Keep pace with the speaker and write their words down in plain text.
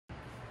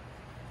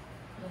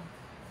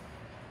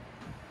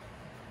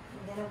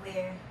gonna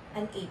wear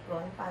an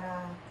apron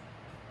para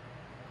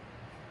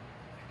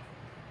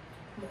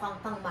mukhang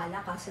pang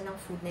malakasan ng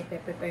food na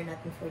i-prepare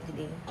natin for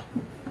today.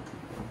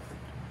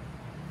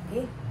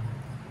 Okay.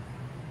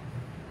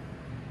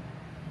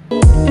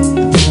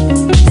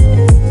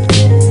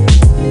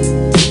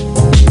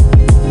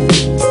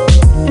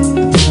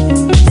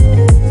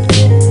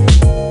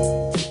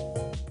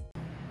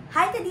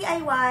 Hi to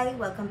DIY!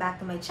 Welcome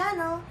back to my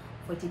channel.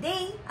 For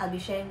today, I'll be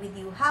sharing with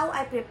you how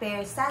I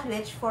prepare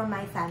sandwich for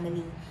my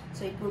family.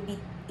 So it will be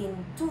in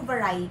two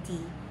variety,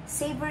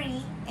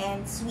 savory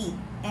and sweet,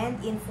 and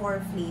in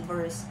 4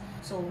 flavors.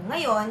 So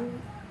ngayon,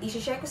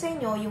 i-share ko sa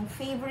inyo yung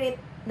favorite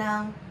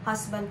ng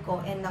husband ko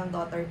and ng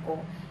daughter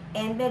ko.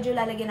 And medyo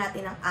lalagyan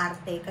natin ng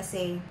arte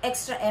kasi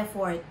extra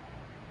effort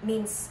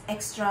means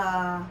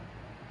extra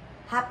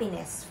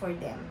happiness for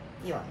them.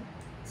 Yun.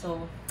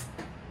 So,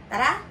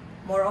 tara!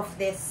 More of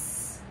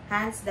this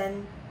hands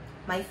than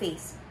my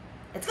face.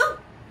 Let's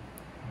go!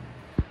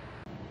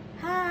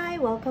 Hi!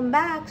 Welcome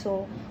back!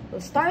 So,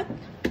 we'll start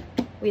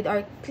with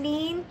our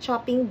clean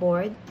chopping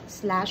board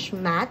 /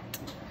 mat.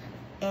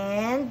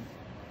 And,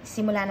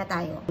 simula na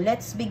tayo.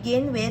 Let's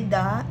begin with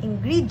the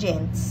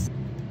ingredients.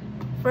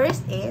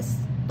 First is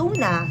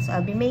tuna. So,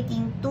 I'll be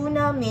making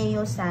tuna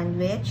mayo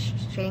sandwich.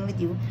 Sharing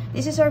with you.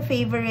 This is our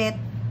favorite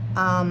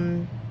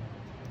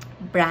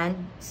brand,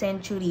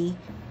 Century.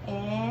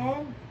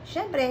 And,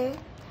 syempre,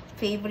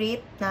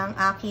 favorite ng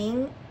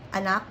aking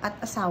anak at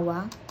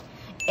asawa,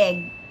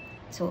 egg.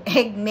 So,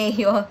 egg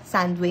mayo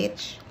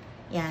sandwich.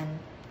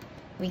 Yan.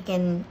 We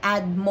can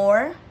add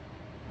more.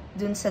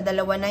 Dun sa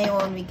dalawa na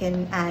yon, we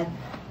can add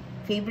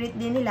favorite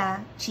din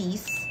nila,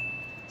 cheese.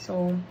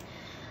 So,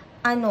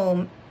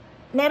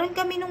 meron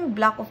kami nung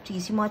block of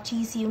cheese, yung mga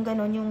cheesy, yung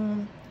ganon,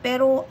 yung,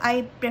 pero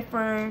I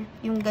prefer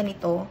yung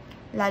ganito,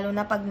 lalo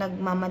na pag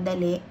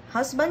nagmamadali.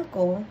 Husband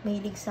ko,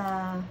 mahilig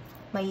sa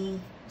may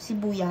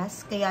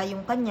sibuyas, kaya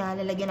yung kanya,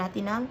 lalagyan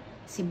natin ng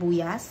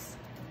sibuyas.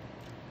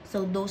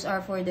 So, those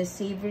are for the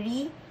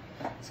savory.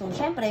 So,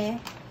 syempre,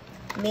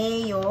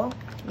 mayo,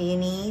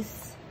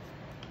 mayonnaise,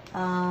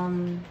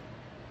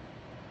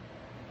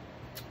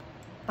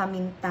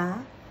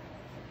 paminta,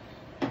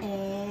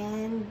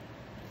 and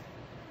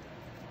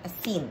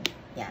asin.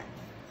 Yan.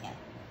 Yan.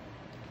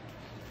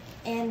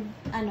 And,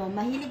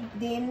 mahilig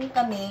din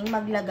kaming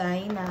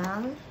maglagay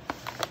ng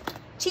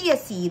chia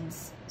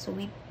seeds. So,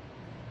 we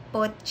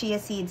put chia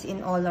seeds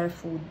in all our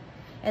food.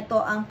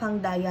 Ito ang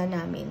pangdaya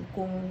namin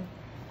kung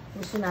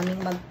gusto namin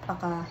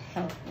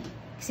magpaka-healthy.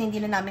 Kasi hindi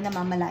na namin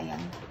namamalayan.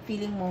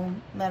 Feeling mo,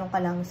 meron ka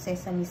lang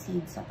sesame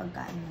seeds sa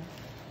pagkain mo.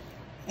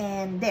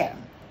 And there.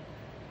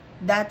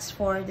 That's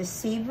for the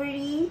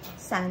savory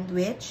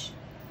sandwich.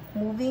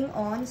 Moving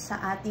on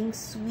sa ating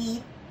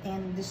sweet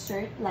and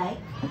dessert-like.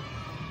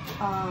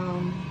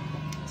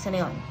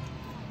 Sana yun?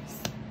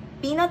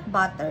 Peanut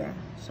butter.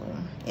 So,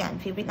 yan.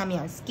 Favorite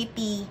namin yan.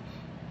 Skippy.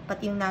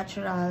 Pati yung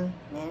natural.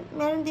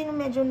 Meron din yung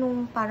medyo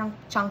nung parang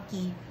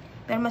chunky.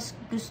 Pero mas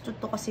gusto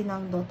to kasi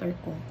ng daughter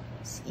ko.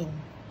 In.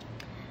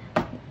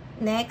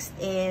 Next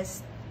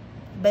is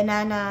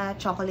banana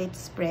chocolate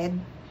spread.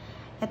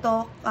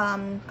 Ito,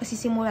 kasi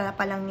simula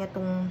pa lang niya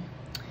itong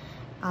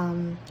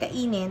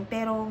kainin.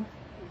 Pero,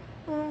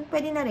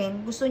 pwede na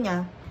rin. Gusto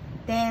niya.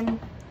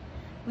 Then,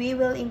 we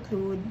will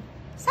include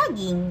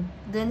saging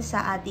dun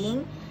sa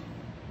ating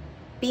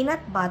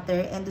peanut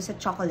butter and dun sa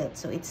chocolate.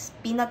 So, it's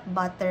peanut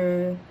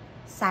butter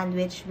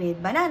sandwich with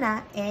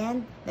banana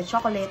and the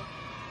chocolate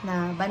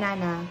na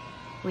banana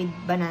with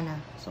banana.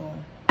 So,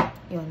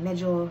 yun,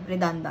 medyo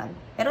redundant.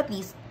 Pero at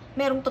least,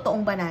 merong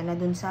totoong banana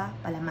dun sa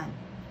palaman.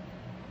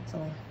 So,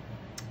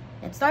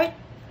 let's start.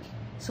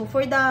 So,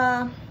 for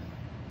the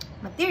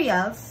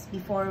materials,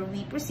 before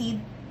we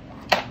proceed,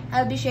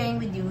 I'll be sharing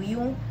with you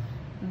yung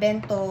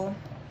bento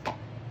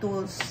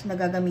tools na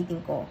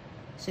gagamitin ko.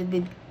 So,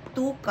 with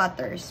 2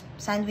 cutters,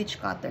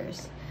 sandwich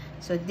cutters.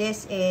 So,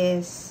 this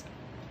is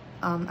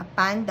a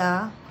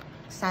Panda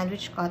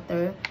sandwich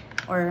cutter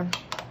or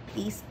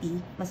Tasty.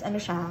 Mas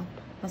siya,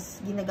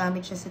 mas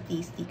ginagamit siya sa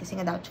Tasty kasi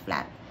nga daw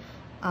flat.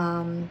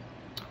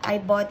 I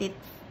bought it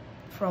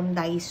from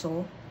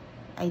Daiso.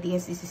 I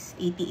guess this is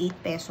 88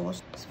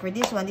 pesos. So, for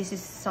this one, this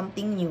is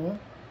something new.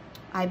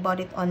 I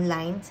bought it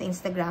online sa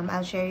Instagram.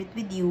 I'll share it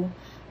with you.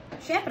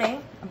 Syempre,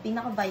 ang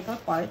pinaka-vital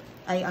part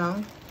ay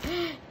ang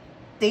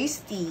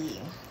Tasty.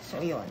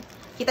 So, yun.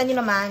 Kita nyo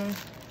naman,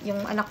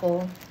 yung anak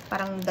ko,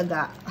 parang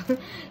daga.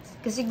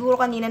 Kasi siguro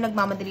kanina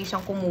nagmamadali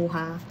siyang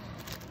kumuha.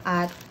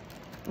 At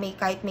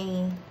kahit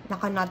may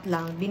nakanut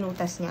lang,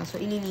 binutas niya. So,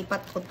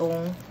 ililipat ko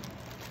tong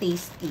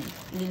Tasty.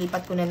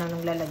 Ililipat ko na lang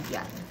ng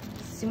lalagyan.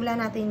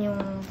 Simulan natin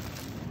yung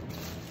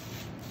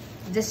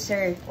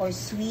dessert or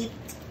sweet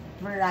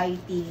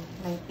variety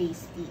ng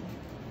Tasty.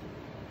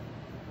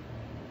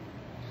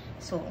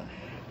 So,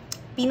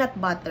 peanut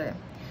butter.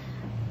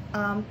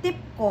 Tip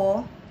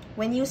ko,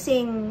 when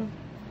using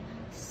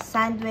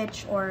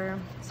sandwich or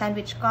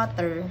sandwich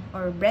cutter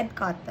or bread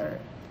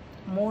cutter,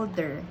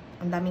 molder,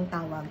 ang daming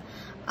tawag,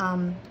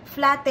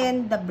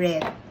 flatten the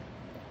bread.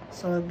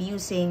 So, I'll be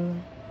using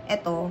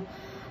ito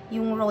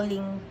yung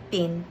rolling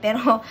pin.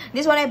 Pero,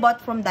 this one I bought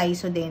from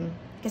Daiso din.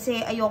 Kasi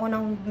ayoko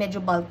ng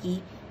medyo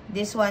bulky.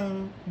 This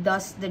one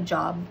does the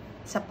job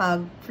sa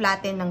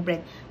pag-flatten ng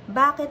bread.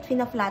 Bakit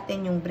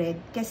fina-flatten yung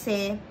bread?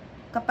 Kasi,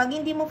 kapag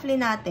hindi mo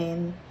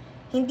flatten,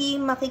 hindi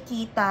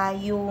makikita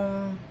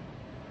yung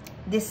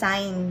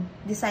design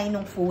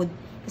ng food.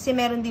 Kasi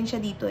meron din siya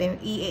dito,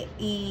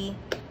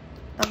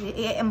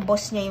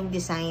 i-emboss niya yung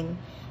design.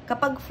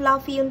 Kapag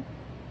fluffy yung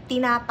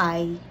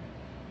tinapay,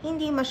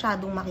 hindi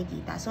masyadong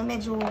makikita. So,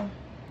 medyo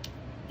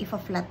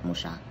ifa-flat mo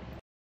siya.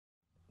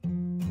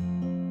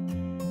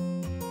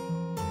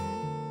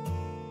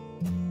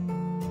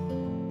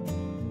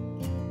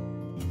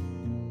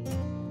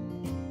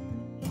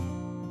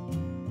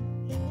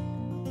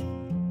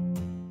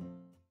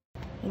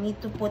 You need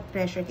to put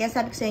pressure. Kaya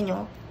sabi ko sa inyo,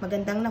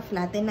 magandang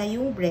na-flatten na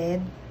yung bread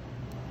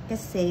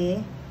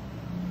kasi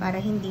para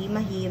hindi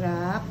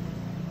mahirap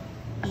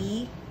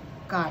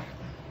i-cut.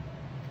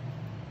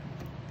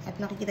 At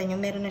nakikita nyo,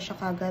 meron na siya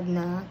kagad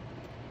na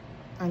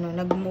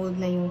nag-mold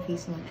na yung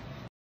face niya.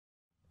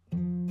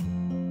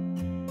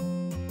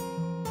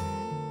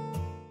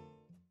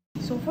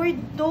 So, for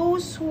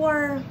those who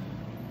are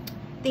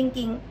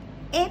thinking,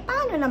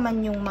 paano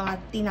naman yung mga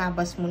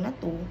tinabas mo na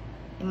to?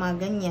 Yung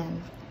mga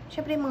ganyan.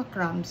 Siyempre, yung mga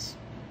crumbs.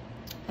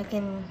 I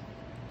can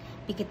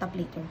pick it up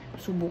later.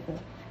 Subo ko.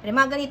 Pero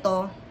mga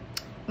ganito,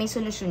 may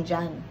solusyon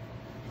dyan.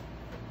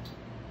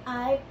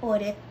 I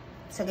put it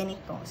sa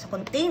ganito. Sa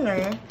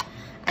container,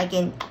 I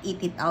can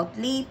eat it out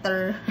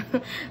later.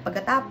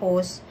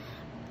 Pagkatapos,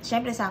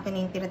 syempre sa akin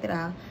yung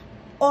tira-tira.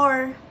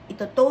 Or,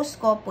 ito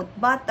toast ko, put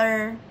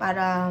butter,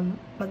 para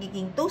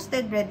magiging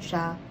toasted bread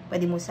siya.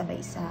 Pwede mo sabay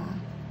sa,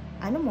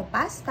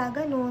 pasta,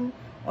 ganun.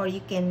 Or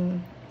you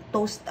can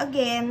toast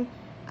again.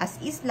 As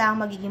is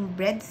lang, magiging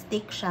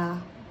breadstick siya.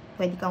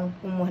 Pwede kang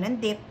kumuha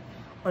ng dip.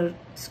 Or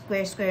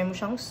square-square mo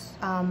siyang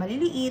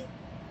maliliit.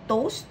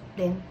 Toast,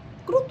 then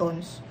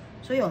croutons.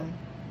 So, yun.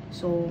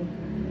 So,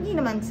 hindi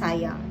naman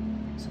sayang.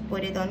 So,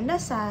 put it on the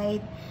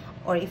side.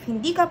 Or if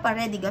hindi ka pa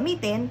ready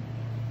gamitin,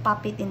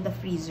 pop it in the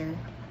freezer.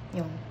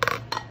 Yun.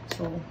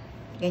 So,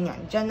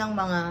 ganyan. Diyan ang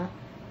mga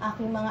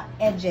aking mga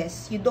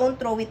edges. You don't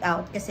throw it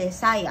out kasi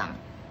sayang.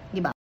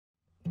 Diba?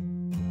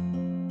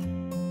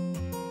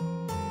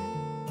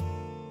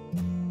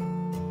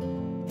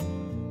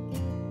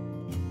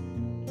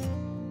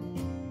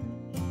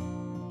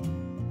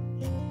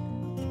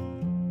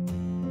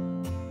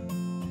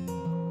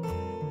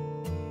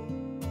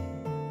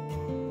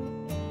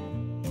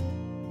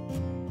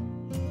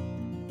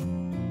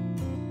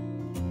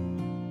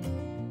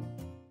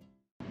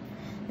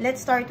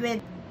 Let's start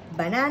with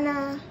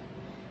banana,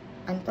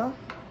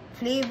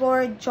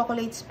 flavored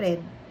chocolate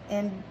spread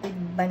and with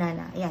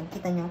banana. Ayan,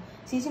 kita nyo.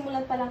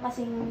 Sisimulan pa lang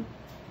kasing,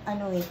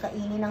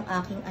 kainin ng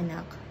aking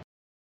anak.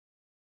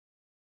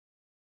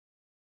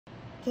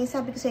 Kaya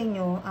sabi ko sa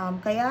inyo,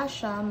 kaya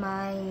siya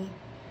may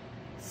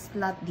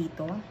slot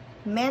dito.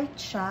 Meant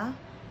siya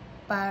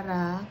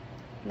para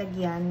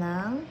lagyan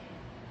ng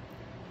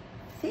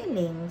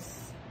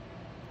fillings.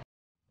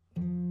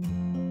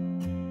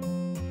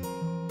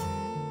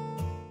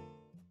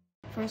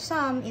 For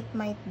some, it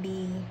might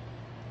be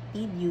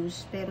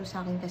tedious, pero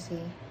sa akin kasi,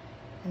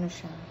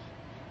 siya,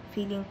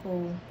 feeling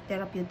ko,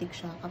 therapeutic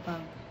siya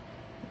kapag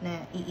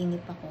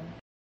naiinip ako.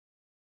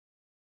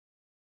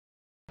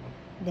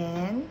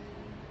 Then,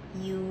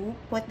 you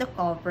put the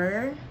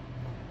cover,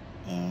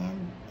 and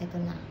ito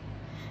na,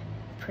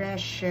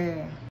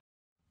 pressure.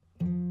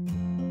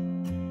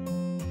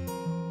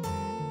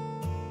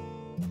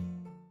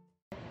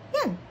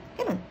 Yan,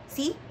 ganun.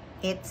 See?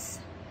 It's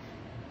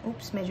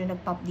oops, medyo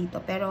nag-pop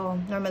dito. Pero,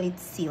 normally,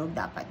 it's sealed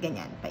dapat.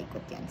 Ganyan.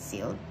 Paikot yan.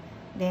 Sealed.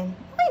 Then,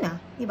 okay na.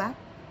 Diba?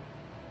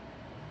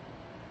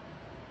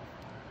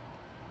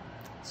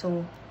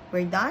 So,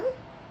 we're done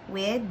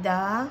with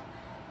the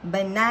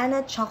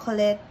banana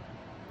chocolate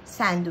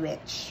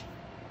sandwich.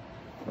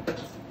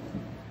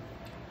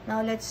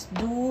 Now, let's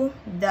do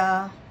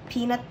the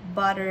peanut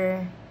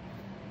butter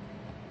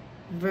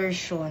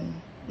version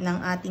ng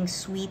ating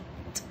sweet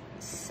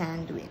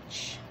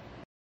sandwich.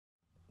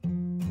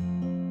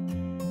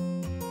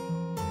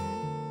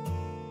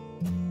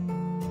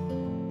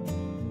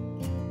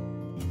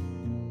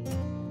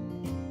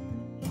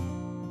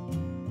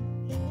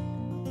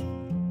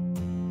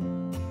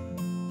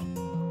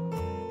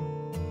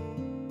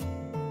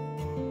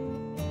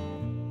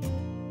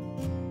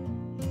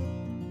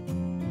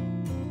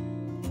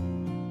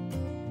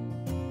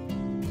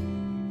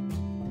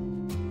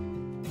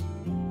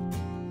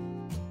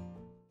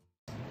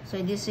 So,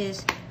 this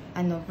is,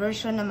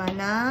 version naman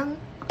ng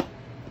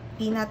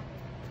peanut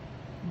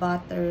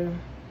butter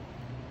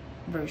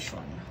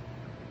version.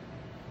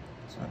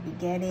 So, I'll be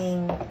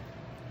getting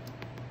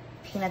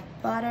peanut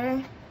butter.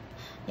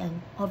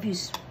 Yan,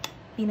 obvious.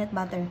 Peanut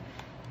butter.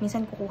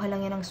 Minsan, kukuha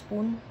lang yan ng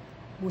spoon.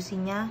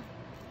 Busin niya.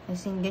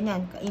 Kasi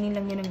ganyan. Kainin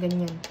lang niya ng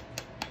ganyan.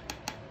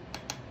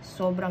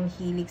 Sobrang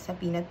hilig sa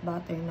peanut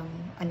butter ng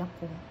anak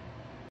ko.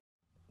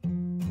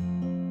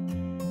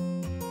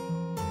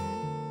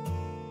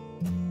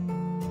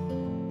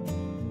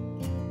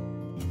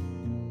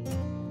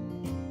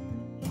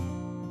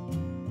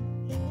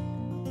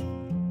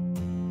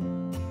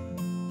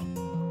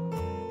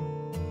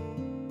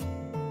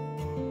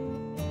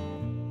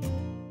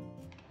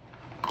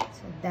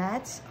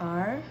 that's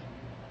our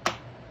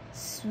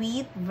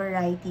sweet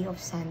variety of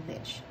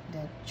sandwich.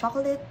 The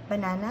chocolate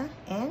banana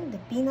and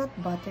the peanut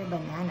butter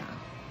banana.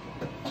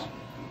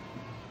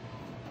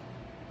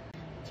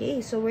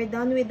 Okay, so we're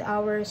done with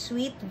our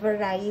sweet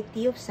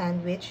variety of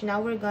sandwich. Now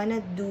we're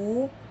gonna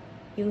do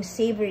yung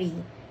savory.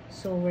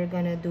 So we're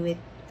gonna do it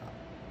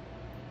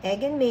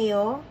egg and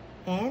mayo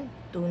and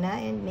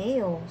tuna and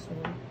mayo. So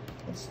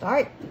let's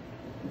start.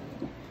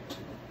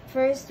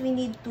 First, we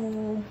need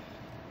to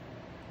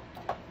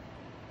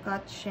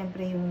cut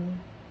syempre yung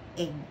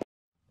egg.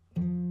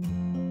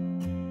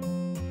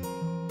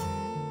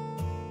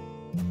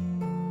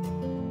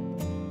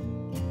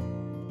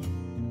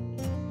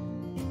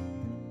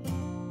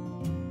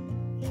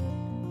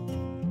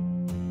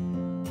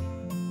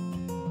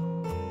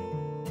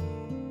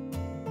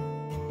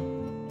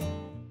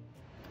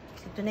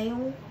 Ito na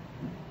yung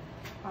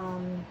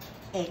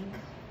egg.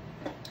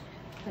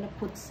 I'm gonna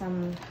put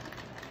some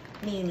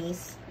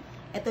mayonnaise.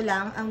 Ito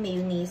lang ang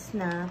mayonnaise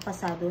na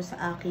pasado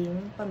sa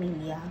aking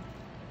pamilya,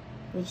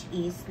 which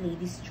is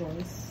Lady's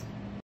Choice.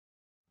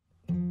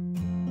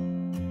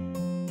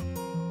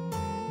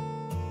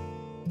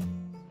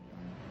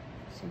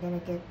 So, gonna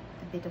get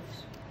a bit of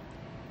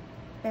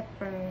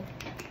pepper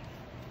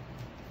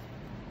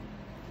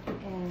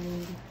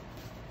and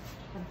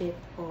a bit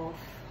of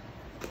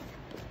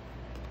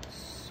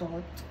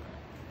salt.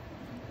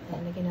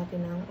 Lagyan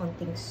natin ng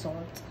onting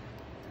salt.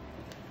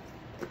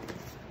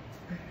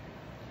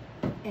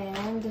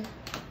 And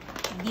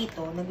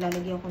dito,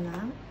 naglalagay ako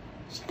ng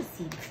chia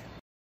seeds.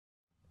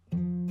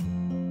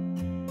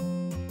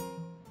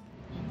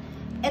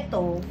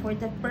 Ito, for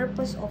the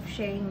purpose of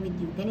sharing with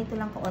you, ganito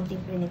lang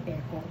kaunting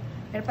prepare ko.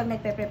 Pero pag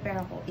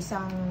nagpe-prepare ako,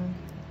 isang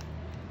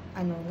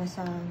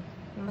nasa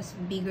mas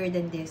bigger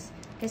than this.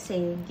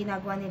 Kasi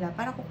ginagawa nila,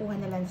 para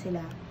kukuha na lang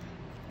sila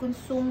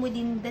consume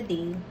within the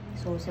day.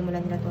 So,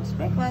 simulan nila ito as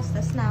breakfast,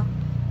 as snack.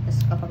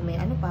 Tapos kapag may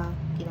ano pa,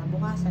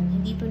 kinabukasan,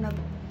 hindi ito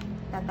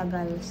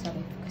nagtatagal sa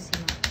ref kasi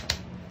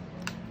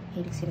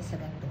hilig sila sa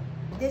ganito.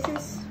 This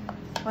is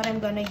what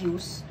I'm gonna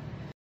use.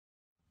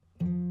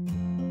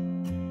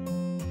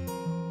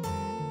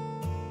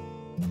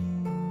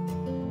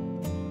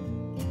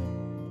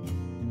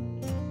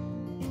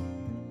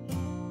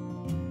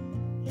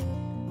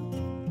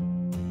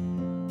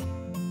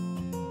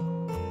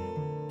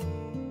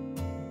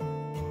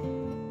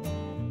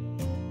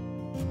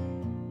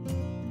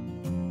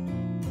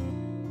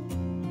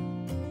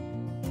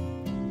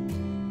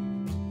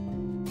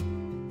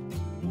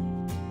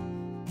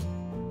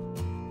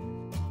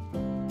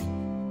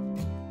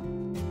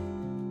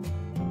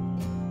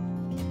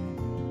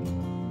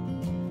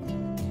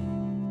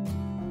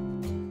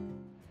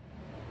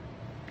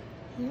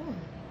 Yun.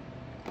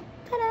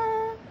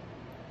 Ta-da!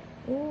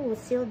 Ooh,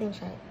 sealed din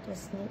siya. It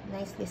was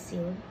nicely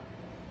sealed.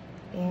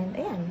 And,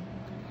 ayan.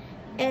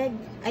 Egg,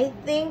 I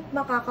think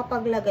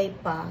makakapaglagay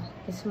pa.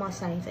 It's mga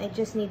size. I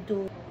just need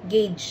to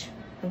gauge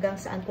hanggang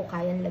saan ko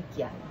kayang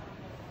lagyan.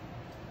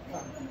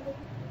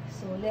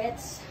 So,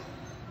 let's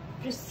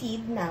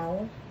proceed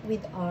now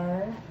with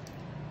our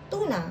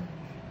tuna.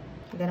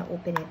 I'm gonna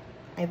open it.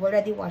 I've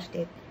already washed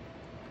it.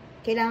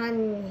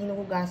 Kailangan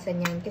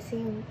hinuhugasan yan.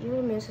 Kasi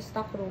yung sa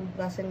stock room,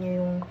 hugasan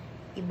nyo yung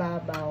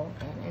ibabaw.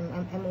 And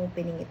I'm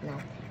opening it now.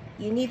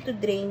 You need to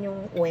drain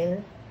yung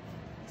oil.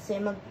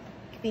 Kasi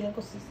feeling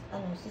ko,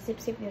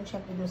 sisip-sip yun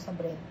syempre dun sa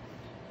bread.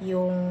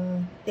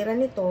 Yung tira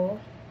nito,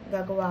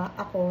 gagawa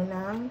ako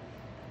ng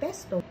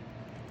pesto.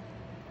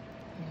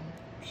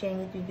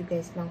 Sharing it with you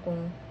guys lang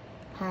kung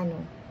paano.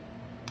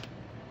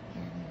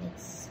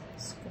 Let's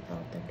scoop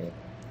out a bit.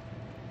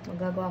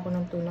 Magagawa ko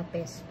ng tuna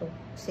pesto.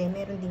 Kasi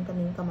meron din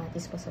kaming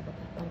kamatis pa sa baba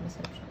para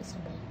masarap siya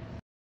isabay.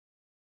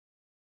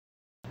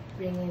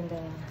 Bring in the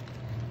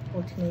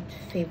ultimate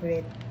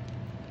favorite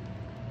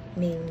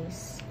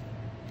mayonnaise.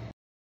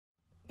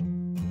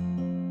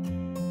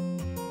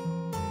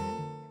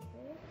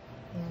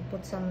 Ayan,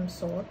 put some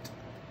salt.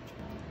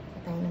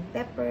 Patay ng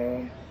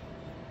pepper.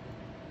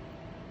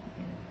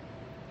 Ayan.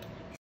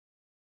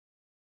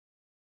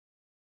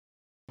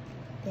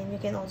 Then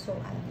you can also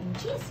add in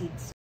chia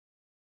seeds.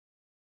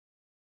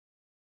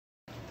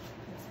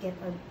 Get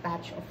a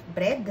batch of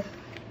bread.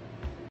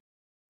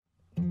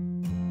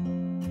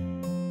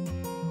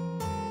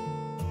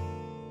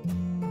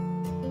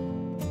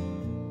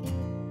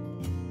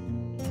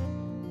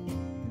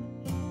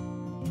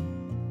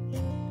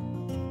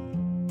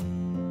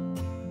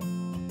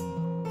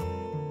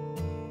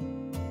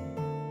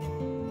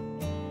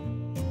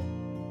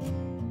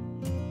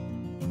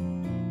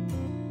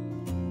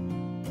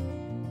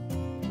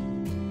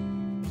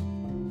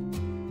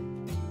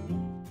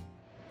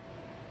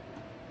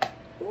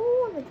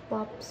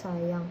 Nag-pop,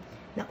 sayang.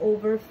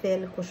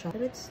 Na-overfill ko siya.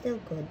 But it's still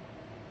good.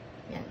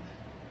 Yan.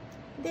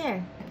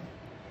 There.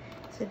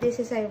 So, this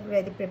is, I've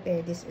already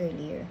prepared this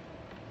earlier.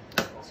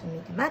 So,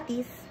 may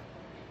kamatis.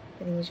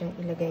 Pwede nyo siyang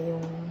ilagay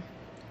yung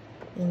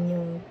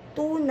inyong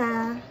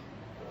tuna.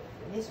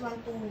 This one,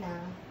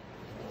 tuna.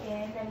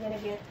 And I'm gonna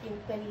get yung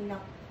kanina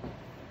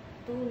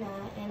tuna.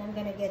 And I'm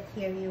gonna get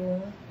here yung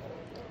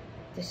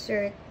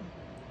dessert.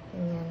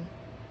 Ganyan.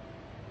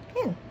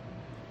 Ayan.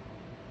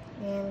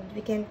 And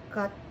we can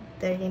cut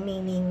the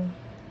remaining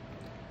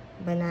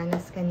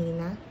bananas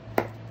kanina.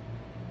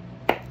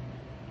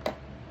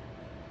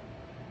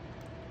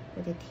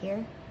 Put it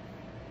here.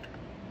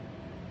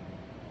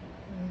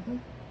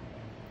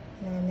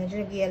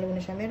 Medyo nag-yellow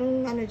na siya.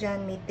 Merong ano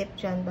dyan, may tip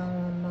dyan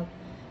para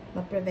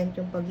ma-prevent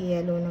yung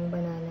pag-yellow ng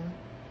banana.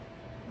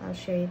 I'll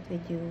share it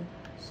with you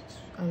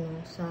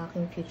sa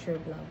aking future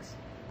vlogs.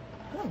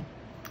 Ayan.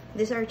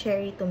 These are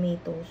cherry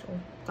tomatoes. So,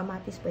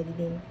 kamatis pwede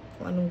din.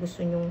 Kung anong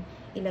gusto nyong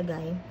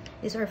ilagay.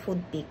 These are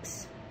food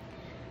picks.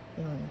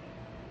 Ayan.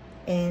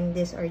 And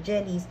these are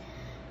jellies.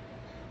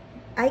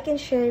 I can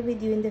share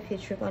with you in the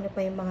future kung ano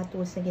pa yung mga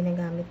tools na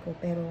ginagamit ko.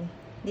 Pero,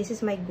 this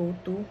is my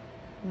go-to.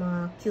 Mga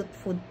cute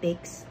food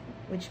picks,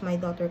 which my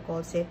daughter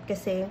calls it.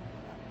 Kasi,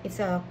 it's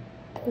a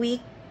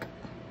quick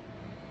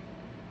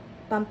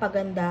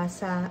pampaganda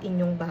sa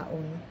inyong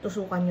baon.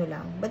 Tusukan nyo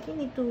lang. But you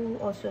need to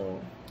also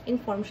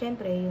inform,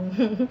 syempre, yung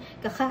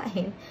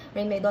kakain.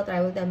 When my daughter,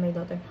 I will tell my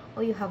daughter,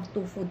 oh, you have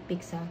 2 food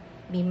picks, ha.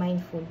 Be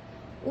mindful.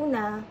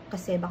 Una,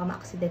 kasi baka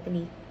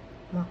ma-accidentally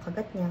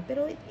makagat niya.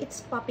 Pero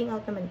it's popping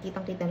out naman.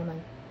 Kitang-kita naman.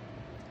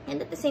 And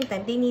at the same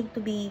time, they need to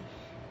be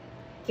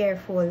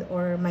careful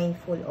or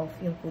mindful of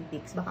yung food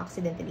picks. Baka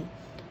accidentally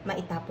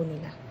maitapon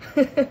nila.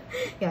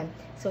 Yan.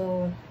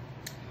 So,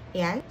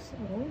 yan. So,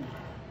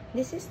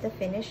 this is the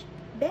finished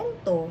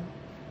bento.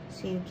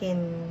 So, you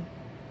can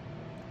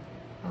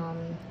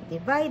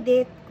divide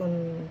it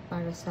kung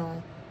para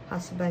sa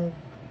husband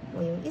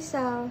mo yung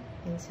isa,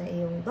 and sa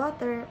iyong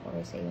daughter, or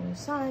sa iyong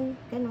son,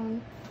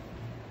 ganon.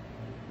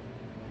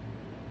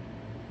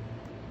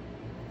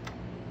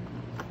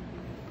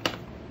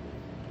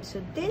 So,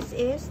 this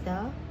is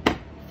the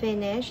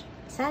finished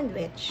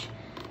sandwich.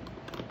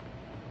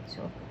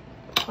 So,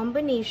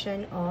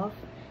 combination of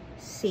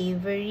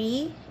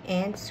savory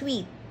and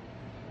sweet.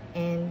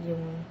 And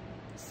yung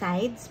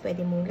sides,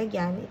 pwede mong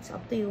lagyan. It's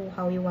up to you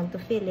how you want to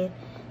fill it.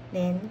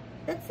 Then,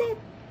 that's it.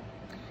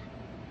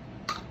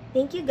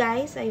 Thank you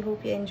guys. I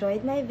hope you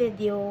enjoyed my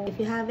video.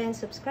 If you haven't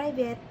subscribed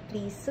yet,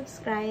 please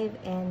subscribe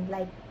and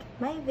like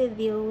my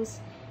videos.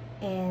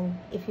 And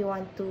if you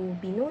want to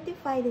be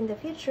notified in the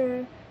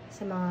future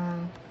sa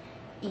mga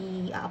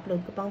i-upload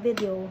ko pang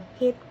video,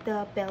 hit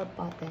the bell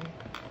button.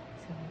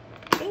 So,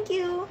 thank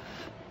you!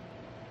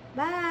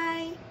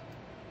 Bye!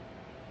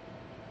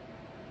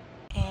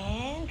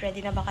 And,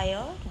 ready na ba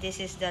kayo? This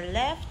is the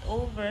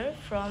leftover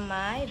from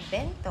my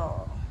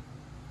bento.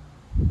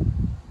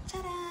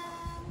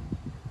 Tadaan!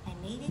 I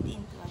made it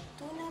into a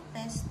tuna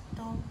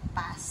pesto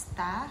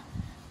pasta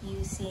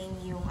using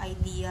yung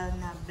ideal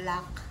na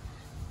black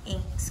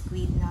ink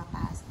squid na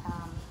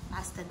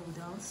pasta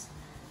noodles.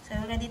 So,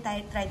 I already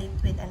tried it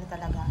with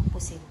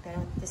pusit.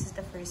 Pero this is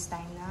the first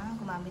time na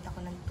gumamit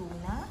ako ng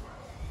tuna.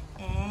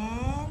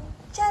 And,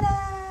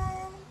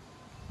 tadaan!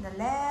 The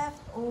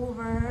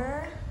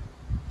leftover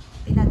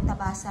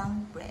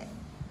pinagtabasang bread.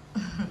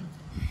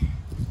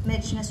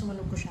 Medyo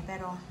nasunog ko siya,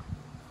 pero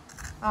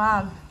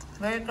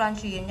very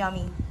crunchy and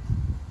yummy.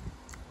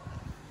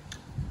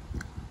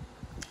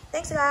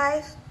 Thanks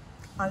guys!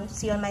 I'll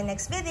see you on my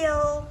next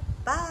video.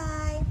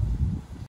 Bye!